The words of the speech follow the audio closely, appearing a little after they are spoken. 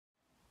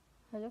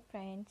Hello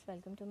friends,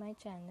 welcome to my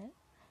channel.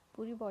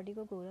 पूरी body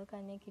को गोरा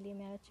करने के लिए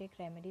मैं आज एक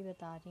रेमेडी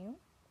बता रही हूँ,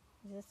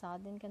 जिसे 7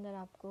 दिन के अंदर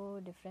आपको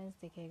डिफरेंस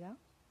दिखेगा।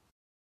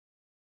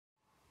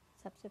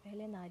 सबसे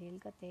पहले नारियल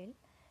का तेल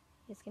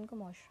स्किन को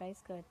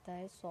मॉइस्चराइज़ करता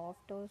है,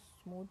 सॉफ्ट और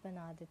स्मूथ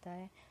बना देता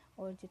है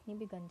और जितनी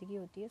भी गंदगी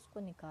होती है उसको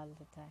निकाल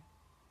देता है।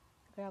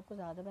 अगर आपको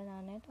ज़्यादा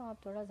बनाना है तो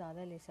आप थोड़ा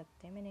ज़्यादा ले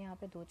सकते हैं। मैंने यहाँ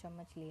पे 2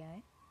 चम्मच लिया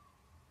है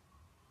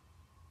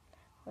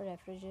और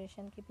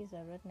रेफ्रिजरेशन की भी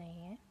ज़रूरत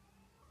नहीं है।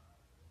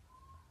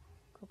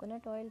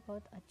 कोकोनट ऑयल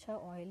बहुत अच्छा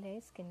ऑयल है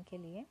स्किन के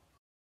लिए।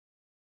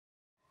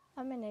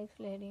 अब मैं नेक्स्ट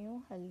ले रही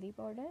हूँ हल्दी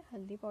पाउडर।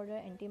 हल्दी पाउडर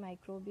एंटी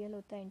माइक्रोबियल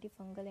होता है, एंटी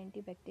फंगल,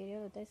 एंटी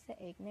बैक्टीरियल होता है। इससे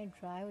एक्ने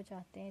ड्राई हो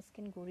जाते हैं,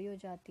 स्किन गोरी हो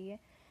जाती है।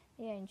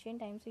 ये एंशियंट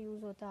टाइम से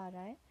यूज़ होता आ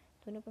रहा है।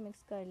 दोनों को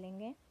मिक्स कर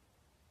लेंगे।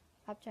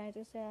 आप चाहें तो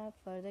इसे आप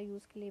फर्दर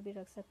यूज़ के लिए भी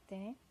रख सकते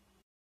हैं।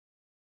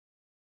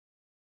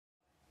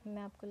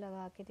 मैं आपको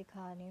लगा के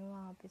दिखा रही हूँ।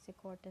 आप इसे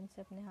कॉटन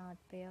से अपने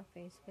हाथ पे या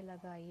फेस पे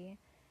लगाइए,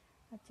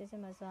 अच्छे से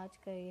मसाज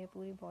करिए।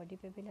 पूरी बॉडी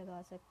पे भी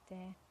लगा सकते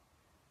हैं।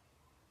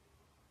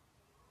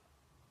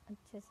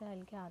 अच्छे से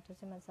हल्के हाथों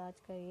से मसाज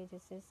करिए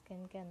जिससे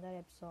स्किन के अंदर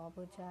एब्सॉर्ब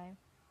हो जाए।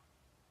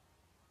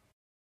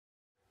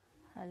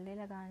 हल्दी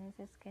लगाने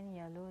से स्किन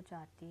येलो हो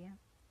जाती है,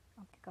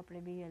 आपके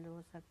कपड़े भी येलो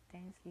हो सकते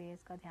हैं, इसलिए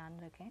इसका ध्यान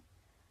रखें।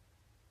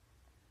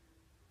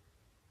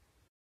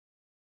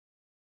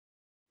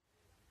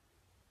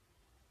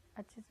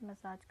 अच्छे से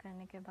मसाज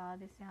करने के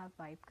बाद इसे आप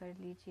वाइप कर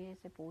लीजिए,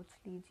 इसे पोंछ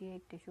लीजिए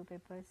एक टिश्यू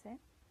पेपर से।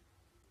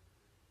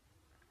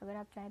 अगर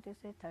आप चाहें तो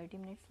इसे 30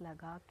 मिनट्स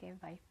लगा के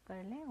वाइप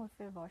कर लें और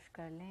फिर वॉश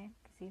कर लें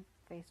किसी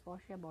फेस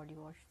वॉश या बॉडी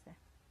वॉश से।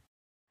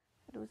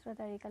 दूसरा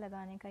तरीका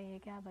लगाने का ये है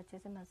कि आप अच्छे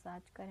से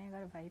मसाज करें।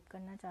 अगर वाइप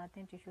करना चाहते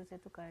हैं टिश्यू से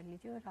तो कर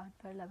लीजिए और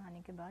रात भर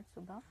लगाने के बाद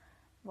सुबह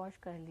वॉश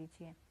कर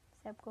लीजिए।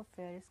 इससे आपको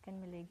फेयर स्किन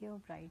मिलेगी और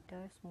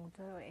ब्राइटर,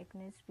 स्मूथर और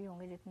एक्नेस भी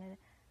होंगे, जितने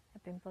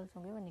पिंपल्स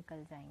होंगे वो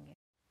निकल जाएंगे।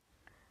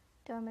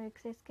 टर्मरिक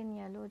से स्किन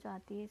येलो हो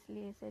जाती है,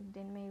 इसलिए इसे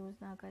दिन में यूज़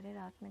ना करें,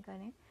 रात में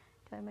करें।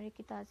 टर्मरिक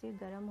की तासीर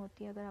गर्म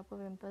होती है। अगर आपको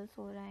पिंपल्स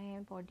हो रहे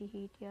हैं बॉडी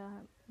हीट या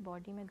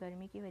बॉडी में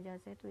गर्मी की वजह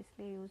से, तो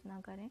इसलिए यूज़ ना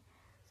करें,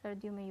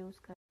 सर्दियों में यूज़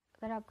करें।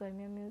 अगर आप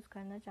गर्मियों में यूज़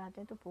करना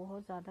चाहते हैं तो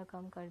बहुत ज़्यादा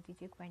कम कर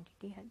दीजिए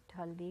क्वांटिटी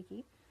हल्दी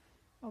की।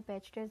 और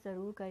पैच टेस्ट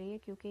ज़रूर करिए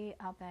क्योंकि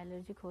आप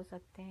एलर्जिक हो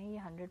सकते हैं। ये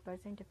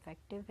 100%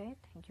 इफ़ेक्टिव है।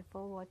 Thank you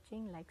for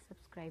watching. Like,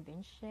 subscribe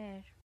and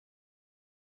share.